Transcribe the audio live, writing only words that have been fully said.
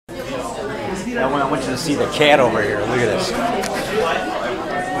I want you to see the cat over here. Look at this.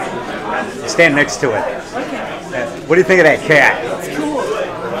 Stand next to it. What do you think of that cat? It's cool.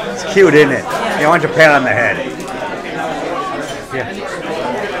 It's cute, isn't it? Yeah, I want you to pat on the head. Yeah.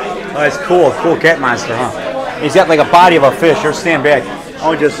 Oh, it's cool. Cool cat monster, huh? He's got like a body of a fish. Here, stand back. I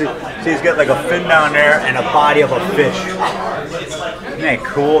want you to see he's got like a fin down there and a body of a fish. Isn't that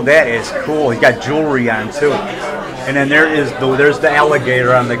cool? That is cool. He's got jewelry on too. And then there's the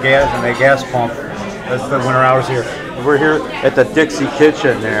alligator on the gas pump. That's the winter hours here. We're here at the Dixie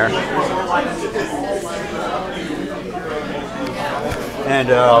kitchen there.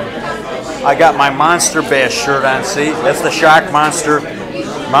 And I got my Monster Bash shirt on. See, that's the Shock Monster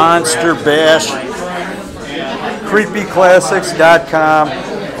Bash. CreepyClassics.com.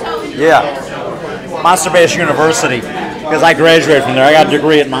 Yeah, Monster Bash University. Because I graduated from there. I got a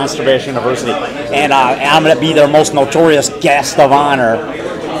degree at Monster Bash University. And I'm going to be their most notorious guest of honor.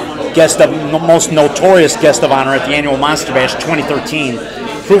 Most notorious guest of honor at the annual Monster Bash 2013.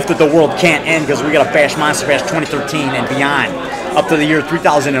 Proof that the world can't end because we got to bash Monster Bash 2013 and beyond. Up to the year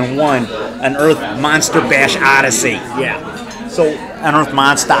 3001, an Earth Monster Bash Odyssey. Yeah. So, an Earth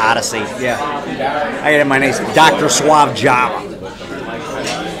Monster Odyssey. Yeah. I got my name, Dr. Suave Java.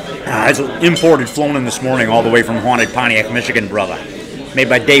 It's imported, flown in this morning all the way from haunted Pontiac, Michigan, brother. Made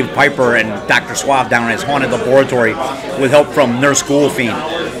by Dave Piper and Dr. Suave down in his haunted laboratory with help from Nurse Ghoulfiend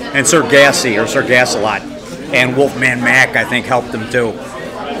and Sir Gassy, or Sir Gassalot. And Wolfman Mac, I think, helped him too.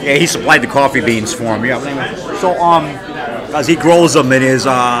 Yeah, he supplied the coffee beans for him. Yeah. So, as he grows them in his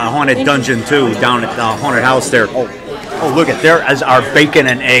haunted dungeon too, down at the haunted house there. Oh, look at there is our bacon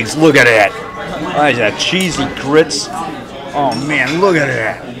and eggs. Look at that. There's that cheesy grits. Oh man, look at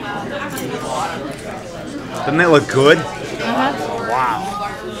that. Doesn't that look good? Wow.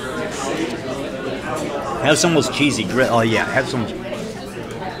 Have some of those cheesy grits. Oh yeah, have some.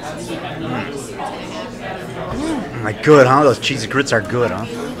 My good, huh? Those cheesy grits are good, huh?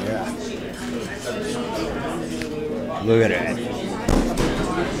 Yeah. Look at that.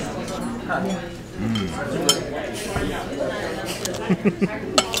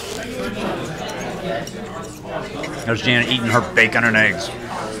 There's Janet eating her bacon and eggs.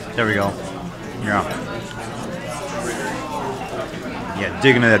 There we go. Yeah. Yeah,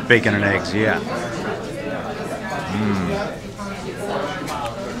 dig into that bacon and eggs, yeah.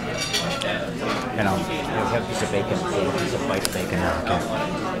 You know, have a piece of bacon, a piece of white bacon. Okay.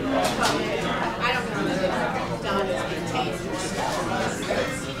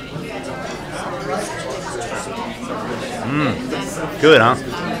 Good, huh?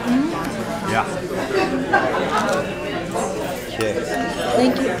 Yeah. Okay.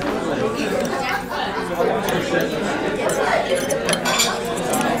 Thank you.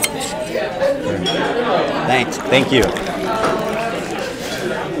 Thanks. Thank you.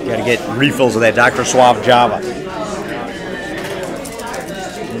 Got to get refills of that Dr. Suave Java.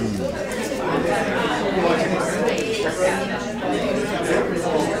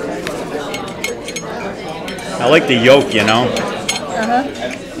 I like the yolk, you know.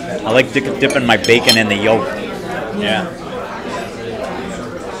 I like dipping my bacon in the yolk. Yeah.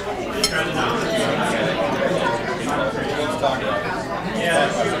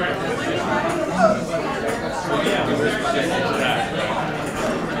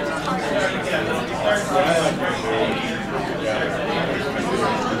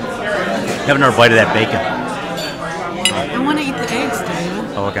 Have another bite of that bacon. I want to eat the eggs, David.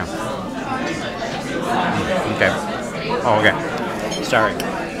 Oh, okay. Okay. Oh, okay. Sorry.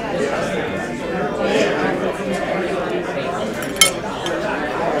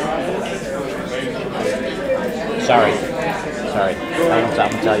 Sorry. I'm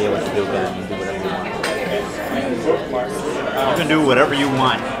gonna tell you what to do, Ben. You can do whatever you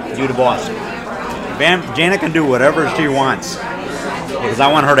want. You can do whatever you want. You the boss. Janet can do whatever she wants. Because I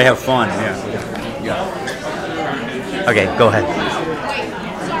want her to have fun. Yeah. Okay, go ahead.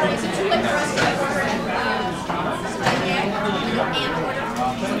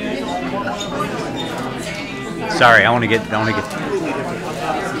 Sorry, I want to get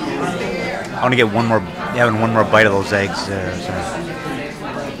one more, having one more bite of those eggs.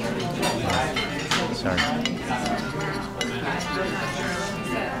 Sorry.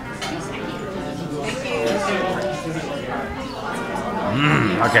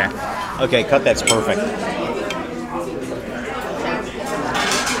 Okay. Okay, cut. That's perfect.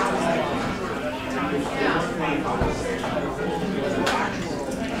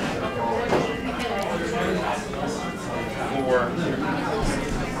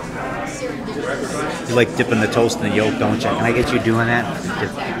 You like dipping the toast in the yolk, don't you? Can I get you doing that?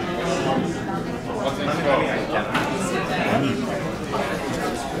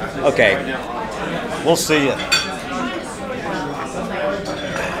 Okay. We'll see you.